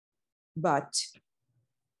times. But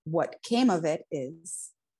what came of it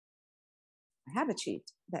is I have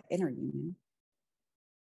achieved that inner union.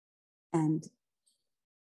 And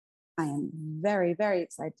I am very, very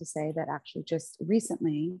excited to say that actually just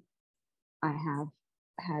recently I have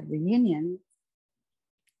had reunion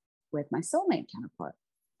with my soulmate counterpart.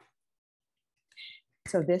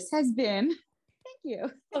 So this has been, thank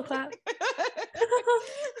you. Little clap.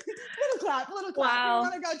 Little clap, little clap. Wow. We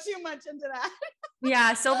don't want to go too much into that.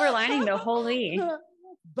 Yeah, silver lining though, holy.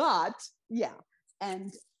 But yeah,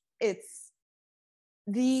 and it's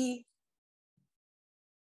the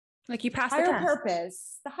Like you passed the higher test.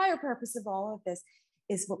 purpose. The higher purpose of all of this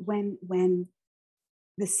is when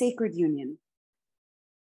the sacred union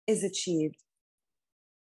is achieved.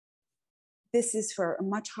 This is for a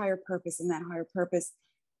much higher purpose, and that higher purpose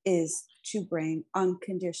is to bring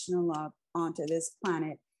unconditional love onto this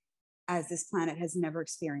planet as this planet has never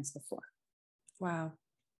experienced before. Wow.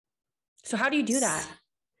 So how do you do that?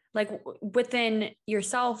 Like within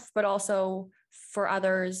yourself, but also for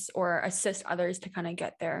others or assist others to kind of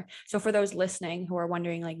get there. So for those listening who are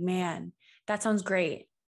wondering like, man, that sounds great,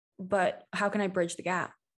 but how can I bridge the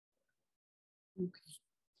gap? Okay.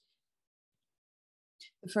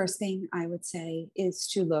 The first thing I would say is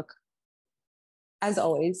to look, as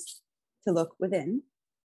always, to look within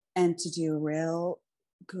and to do a real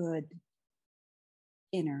good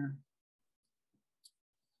inner,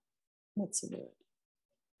 what's the word?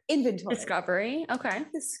 Inventory. Discovery. Okay.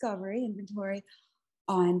 Discovery, inventory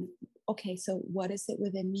on, okay, so what is it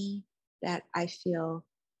within me that I feel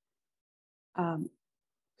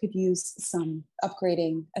could use some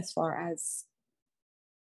upgrading as far as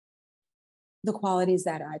the qualities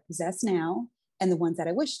that I possess now and the ones that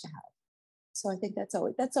I wish to have. So I think that's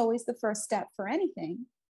always the first step for anything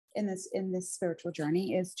in this spiritual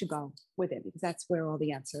journey, is to go within, because that's where all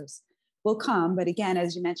the answers will come. But again,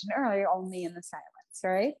 as you mentioned earlier, only in the silence,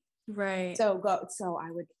 right? Right. So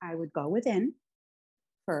I would go within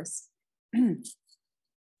first,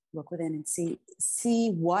 look within and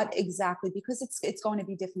see what exactly, because it's going to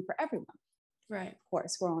be different for everyone. Right. Of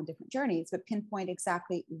course, we're all on different journeys, but pinpoint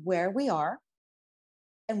exactly where we are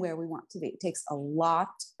and where we want to be. It takes a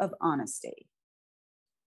lot of honesty.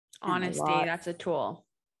 Honesty, that's a tool.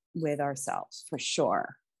 With ourselves, for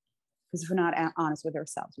sure. Because if we're not honest with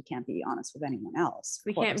ourselves, we can't be honest with anyone else.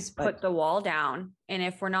 We can't put the wall down. And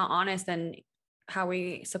if we're not honest, then how are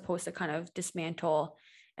we supposed to kind of dismantle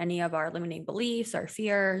any of our limiting beliefs, our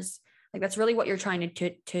fears? Like that's really what you're trying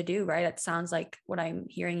to do, right? That sounds like what I'm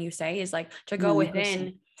hearing you say is like to go 100%.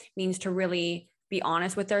 within means to really be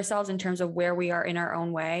honest with ourselves in terms of where we are in our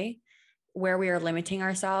own way, where we are limiting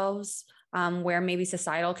ourselves, where maybe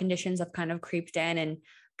societal conditions have kind of creeped in and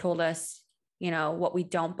told us, what we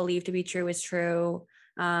don't believe to be true is true.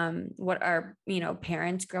 What our,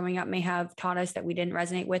 parents growing up may have taught us that we didn't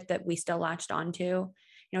resonate with, that we still latched onto.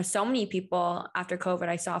 So many people after COVID,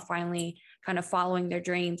 I saw finally kind of following their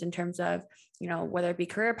dreams in terms of, whether it be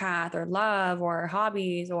career path or love or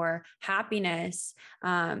hobbies or happiness.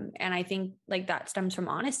 And I think like that stems from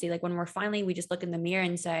honesty. Like when we just look in the mirror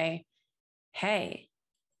and say, hey,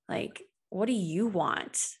 like, what do you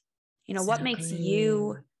want? What makes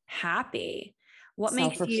you happy? What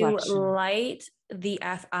makes you light the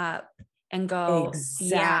F up and go,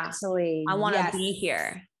 exactly. Yeah, I want to be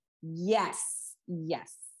here. Yes.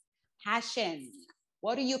 Passion.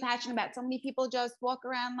 What are you passionate about? So many people just walk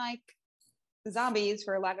around like zombies,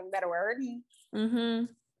 for lack of a better word. Mm-hmm.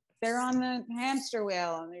 They're on the hamster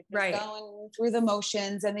wheel and they're just going through the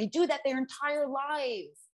motions, and they do that their entire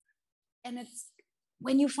lives. And it's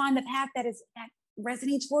when you find the path that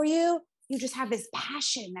resonates for you, you just have this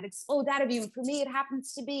passion that explodes out of you. And for me, it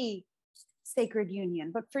happens to be sacred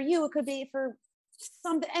union. But for you, it could be for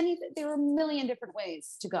anything. There are a million different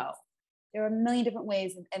ways to go. There are a million different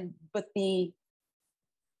ways. But the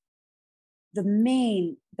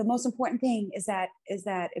most important thing is that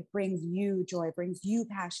it brings you joy, it brings you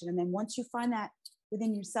passion. And then once you find that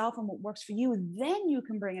within yourself and what works for you, then you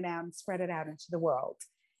can bring it out and spread it out into the world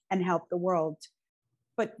and help the world.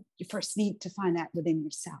 But you first need to find that within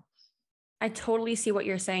yourself. I totally see what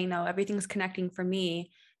you're saying though. Everything's connecting for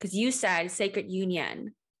me because you said sacred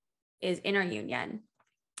union is inner union,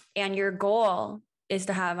 and your goal is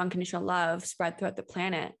to have unconditional love spread throughout the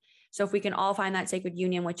planet. So if we can all find that sacred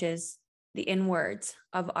union, which is the inwards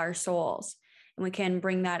of our souls, and we can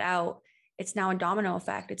bring that out, it's now a domino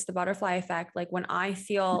effect. It's the butterfly effect. Like when I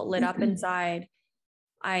feel lit up inside,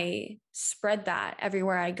 I spread that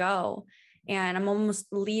everywhere I go. And I'm almost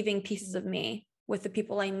leaving pieces of me with the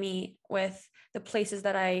people I meet, with the places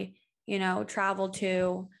that I, travel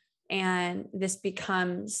to. And this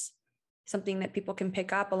becomes something that people can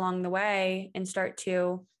pick up along the way and start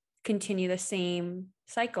to continue the same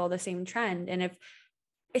cycle, the same trend. And if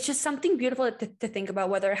it's just something beautiful to think about,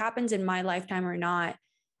 whether it happens in my lifetime or not,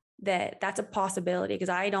 that's a possibility, because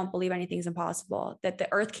I don't believe anything's impossible, that the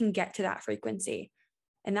earth can get to that frequency.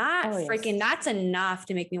 And that's enough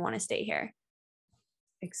to make me want to stay here.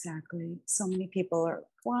 Exactly. So many people are,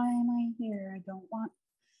 why am I here? I don't want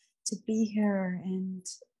to be here. And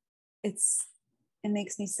it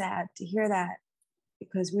makes me sad to hear that,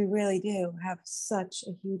 because we really do have such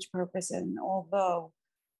a huge purpose. And although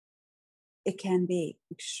it can be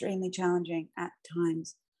extremely challenging at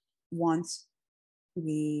times, once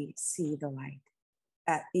we see the light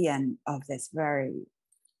at the end of this very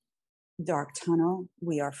dark tunnel,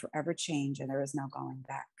 we are forever changed and there is no going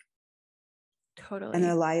back. Totally. And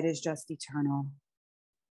the light is just eternal.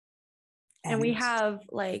 And we have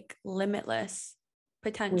like limitless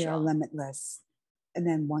potential. We are limitless. And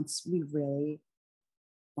then once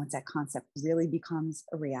that concept really becomes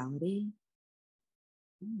a reality,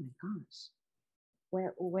 oh my gosh,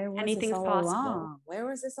 where was anything's this all possible. along? Where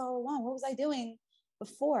was this all along? What was I doing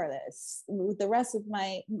before this with the rest of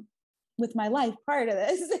my life prior to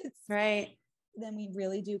this? Right. Then we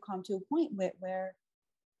really do come to a point where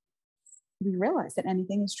we realize that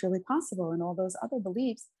anything is truly possible, and all those other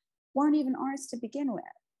beliefs weren't even ours to begin with.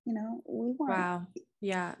 We weren't. Wow.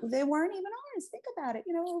 Yeah. They weren't even ours. Think about it.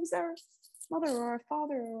 It was our mother or our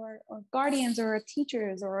father or guardians or our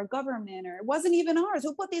teachers or our government, or it wasn't even ours.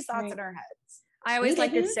 Who put these thoughts in our heads? I always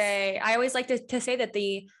like to say that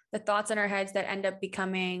the thoughts in our heads that end up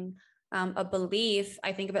becoming a belief,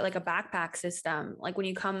 I think of it like a backpack system. Like when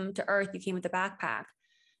you come to earth, you came with a backpack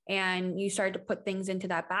and you started to put things into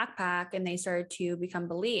that backpack and they started to become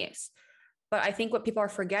beliefs. But I think what people are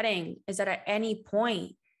forgetting is that at any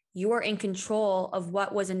point, you are in control of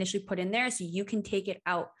what was initially put in there, so you can take it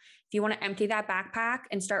out. If you want to empty that backpack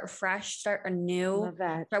and start fresh, start anew,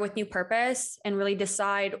 start with new purpose, and really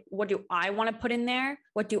decide, what do I want to put in there?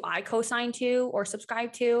 What do I co-sign to or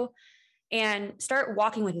subscribe to? And start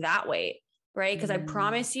walking with that weight, right? Because I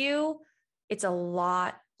promise you, it's a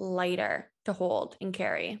lot lighter to hold and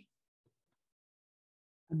carry.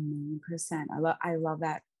 1,000,000%. I love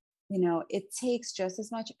that. It takes just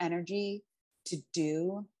as much energy to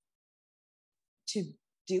do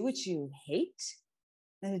what you hate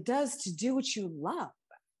than it does to do what you love.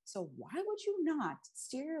 So why would you not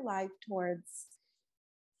steer your life towards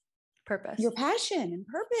purpose, your passion and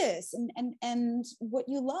purpose and what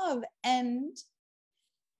you love? And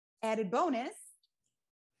added bonus,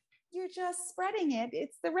 you're just spreading it.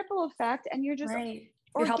 It's the ripple effect, and you're just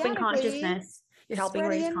You're helping consciousness. You're helping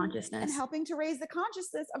raise consciousness. And helping to raise the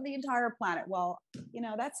consciousness of the entire planet. Well,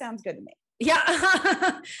 that sounds good to me. Yeah.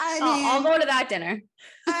 I'll go to that dinner.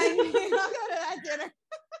 I'll go to that dinner.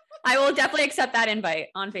 I will definitely accept that invite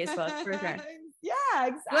on Facebook for sure. Yeah,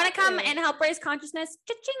 exactly. You want to come and help raise consciousness?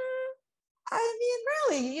 Cha-ching.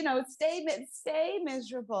 Really, stay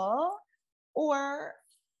miserable or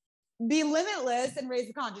be limitless and raise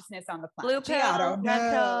the consciousness on the planet. Blue pill,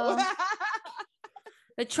 red pill.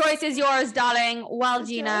 The choice is yours, darling. Well,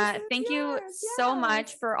 Gina, thank you so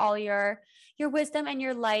much for all your wisdom and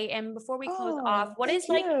your light. And before we close off, what is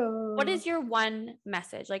your one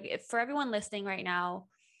message? Like, if for everyone listening right now,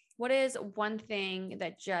 what is one thing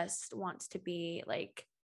that just wants to be like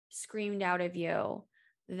screamed out of you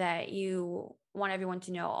that you want everyone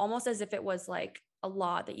to know, almost as if it was like a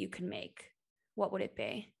law that you can make? What would it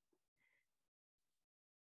be?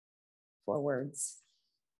 4 words.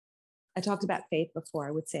 I talked about faith before.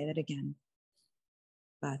 I would say that again.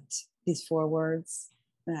 But these 4 words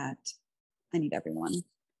that I need everyone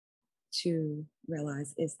to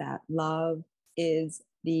realize is that love is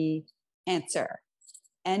the answer.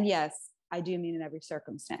 And yes, I do mean in every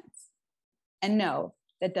circumstance. And no,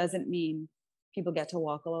 that doesn't mean people get to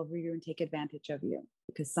walk all over you and take advantage of you,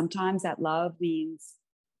 because sometimes that love means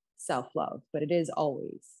self-love, but it is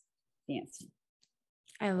always the answer.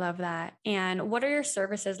 I love that. And what are your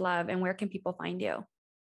services, love, and where can people find you?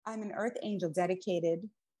 I'm an earth angel dedicated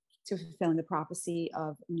to fulfilling the prophecy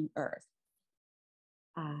of New Earth.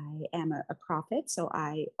 I am a prophet, so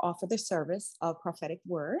I offer the service of prophetic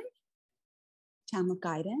word, channel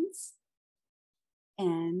guidance,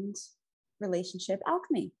 and relationship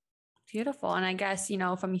alchemy. Beautiful. And I guess,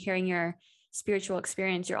 from hearing your spiritual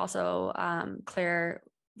experience, you're also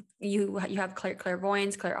you have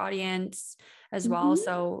clairvoyance, clairaudience as well.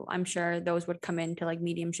 So I'm sure those would come into like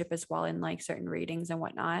mediumship as well in like certain readings and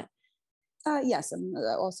whatnot. Yes, I'm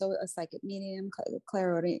also a psychic medium,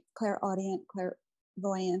 clairaudient,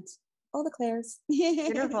 clairvoyant, all the clairs.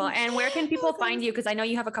 Beautiful. And where can people find you? Because I know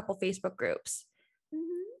you have a couple Facebook groups.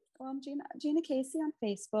 Well, I'm Gina Casey on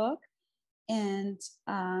Facebook, and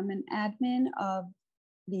an admin of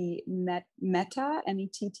the Meta,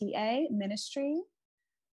 METTA ministry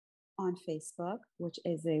on Facebook, which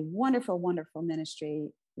is a wonderful, wonderful ministry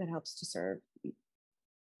that helps to serve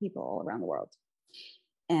people all around the world.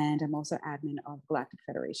 And I'm also admin of Galactic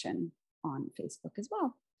Federation on Facebook as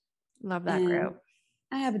well. Love that And group.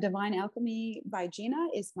 I have a Divine Alchemy by Gina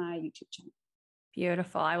is my YouTube channel.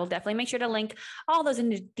 Beautiful. I will definitely make sure to link all those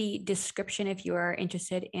in the description if you are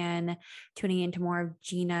interested in tuning into more of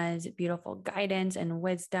Gina's beautiful guidance and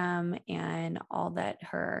wisdom and all that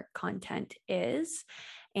her content is.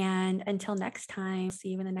 And until next time, see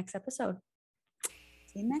you in the next episode.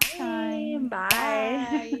 See you next time.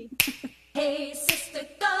 Bye. Hey, sister,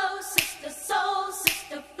 go, sister.